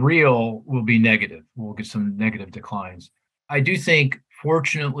 which means real will be negative. We'll get some negative declines. I do think,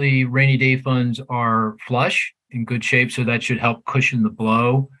 fortunately, rainy day funds are flush, in good shape, so that should help cushion the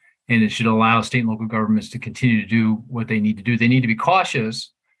blow, and it should allow state and local governments to continue to do what they need to do. They need to be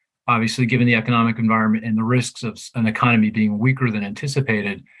cautious, obviously, given the economic environment and the risks of an economy being weaker than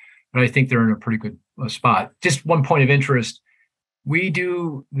anticipated, but I think they're in a pretty good spot. Just one point of interest. We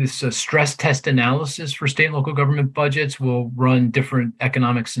do this stress test analysis for state and local government budgets. We'll run different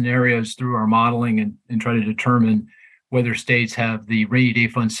economic scenarios through our modeling and try to determine whether states have the rainy day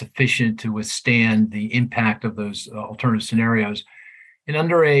fund sufficient to withstand the impact of those alternative scenarios. And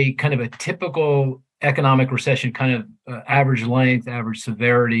under a kind of a typical economic recession, kind of average length, average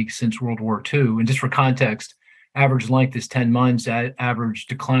severity since World War II, and just for context, average length is 10 months, average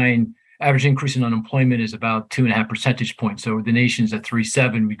increase in unemployment is about 2.5 percentage points. So the nation's at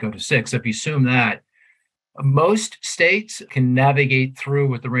 3.7, we go to 6. If you assume that, most states can navigate through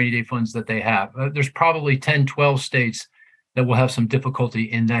with the rainy day funds that they have. There's probably 10, 12 states that will have some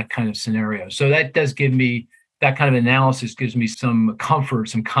difficulty in that kind of scenario. So that does give me, that kind of analysis gives me some comfort,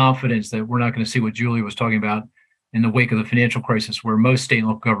 some confidence that we're not going to see what Julia was talking about in the wake of the financial crisis, where most state and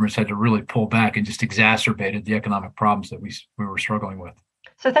local governments had to really pull back and just exacerbated the economic problems that we were struggling with.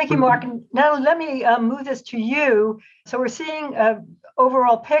 So thank you, Mark. And now let me move this to you. So we're seeing an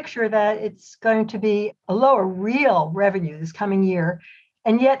overall picture that it's going to be a lower real revenue this coming year.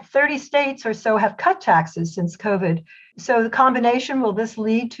 And yet 30 states or so have cut taxes since COVID. So the combination, will this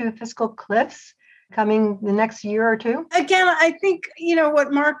lead to fiscal cliffs coming the next year or two? Again, I think,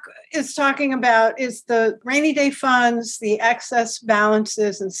 what Mark is talking about is the rainy day funds, the excess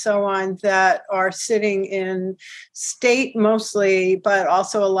balances and so on that are sitting in state mostly, but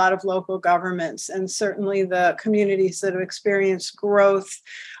also a lot of local governments. And certainly the communities that have experienced growth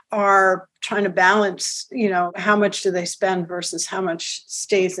are trying to balance, how much do they spend versus how much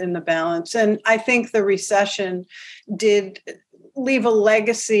stays in the balance. And I think the recession did leave a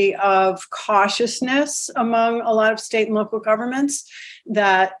legacy of cautiousness among a lot of state and local governments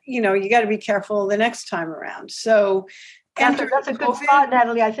that, you got to be careful the next time around. So that's a good spot,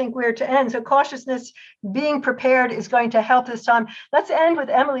 Natalie. I think we're to end. So cautiousness, being prepared is going to help this time. Let's end with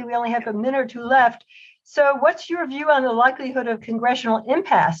Emily. We only have a minute or two left. So what's your view on the likelihood of congressional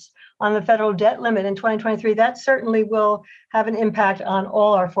impasse on the federal debt limit in 2023? That certainly will have an impact on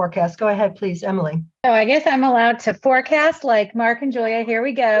all our forecasts. Go ahead, please, Emily. So I guess I'm allowed to forecast like Mark and Julia. Here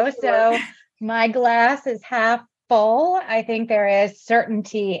we go. So my glass is half full. I think there is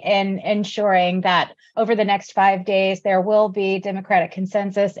certainty in ensuring that over the next 5 days, there will be Democratic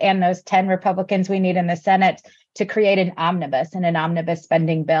consensus and those 10 Republicans we need in the Senate to create an omnibus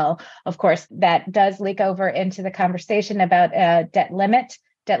spending bill. Of course, that does leak over into the conversation about a debt limit.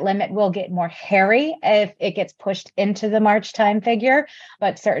 Debt limit will get more hairy if it gets pushed into the March time figure.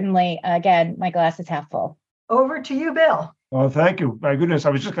 But certainly, again, my glass is half full. Over to you, Bill. Well, thank you. My goodness, I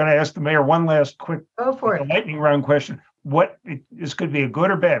was just going to ask the mayor one last quick lightning round question. This could be a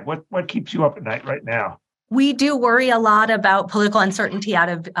good or bad. What keeps you up at night right now? We do worry a lot about political uncertainty out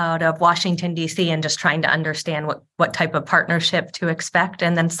of Washington, D.C., and just trying to understand what type of partnership to expect.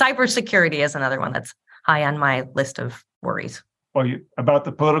 And then cybersecurity is another one that's high on my list of worries. Well, about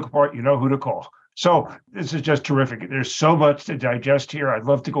the political part, you know who to call. So this is just terrific. There's so much to digest here. I'd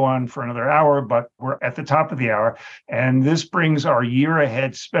love to go on for another hour, but we're at the top of the hour. And this brings our year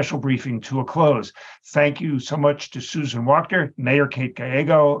ahead special briefing to a close. Thank you so much to Susan Wachter, Mayor Kate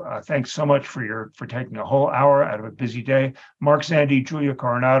Gallego. Thanks so much for taking a whole hour out of a busy day. Mark Zandi, Julia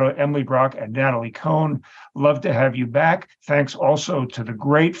Coronado, Emily Brock, and Natalie Cohn. Love to have you back. Thanks also to the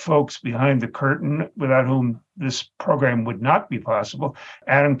great folks behind the curtain, without whom this program would not be possible.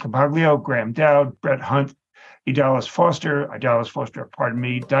 Adam Capaglio, Graham Dowd, Brett Hunt, Idalis Foster,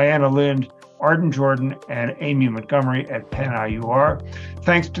 Diana Lind, Arden Jordan, and Amy Montgomery at Penn IUR.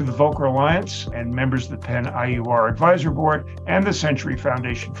 Thanks to the Volcker Alliance and members of the Penn IUR Advisor Board and the Century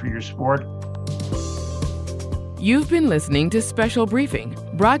Foundation for your support. You've been listening to Special Briefing,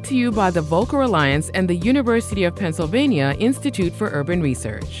 brought to you by the Volcker Alliance and the University of Pennsylvania Institute for Urban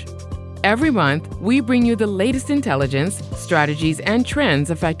Research. Every month, we bring you the latest intelligence, strategies, and trends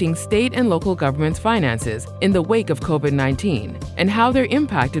affecting state and local governments' finances in the wake of COVID-19 and how they're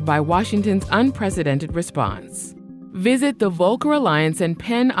impacted by Washington's unprecedented response. Visit the Volcker Alliance and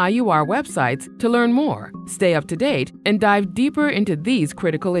Penn IUR websites to learn more, stay up to date, and dive deeper into these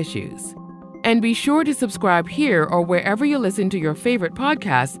critical issues. And be sure to subscribe here or wherever you listen to your favorite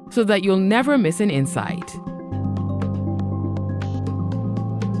podcasts so that you'll never miss an insight.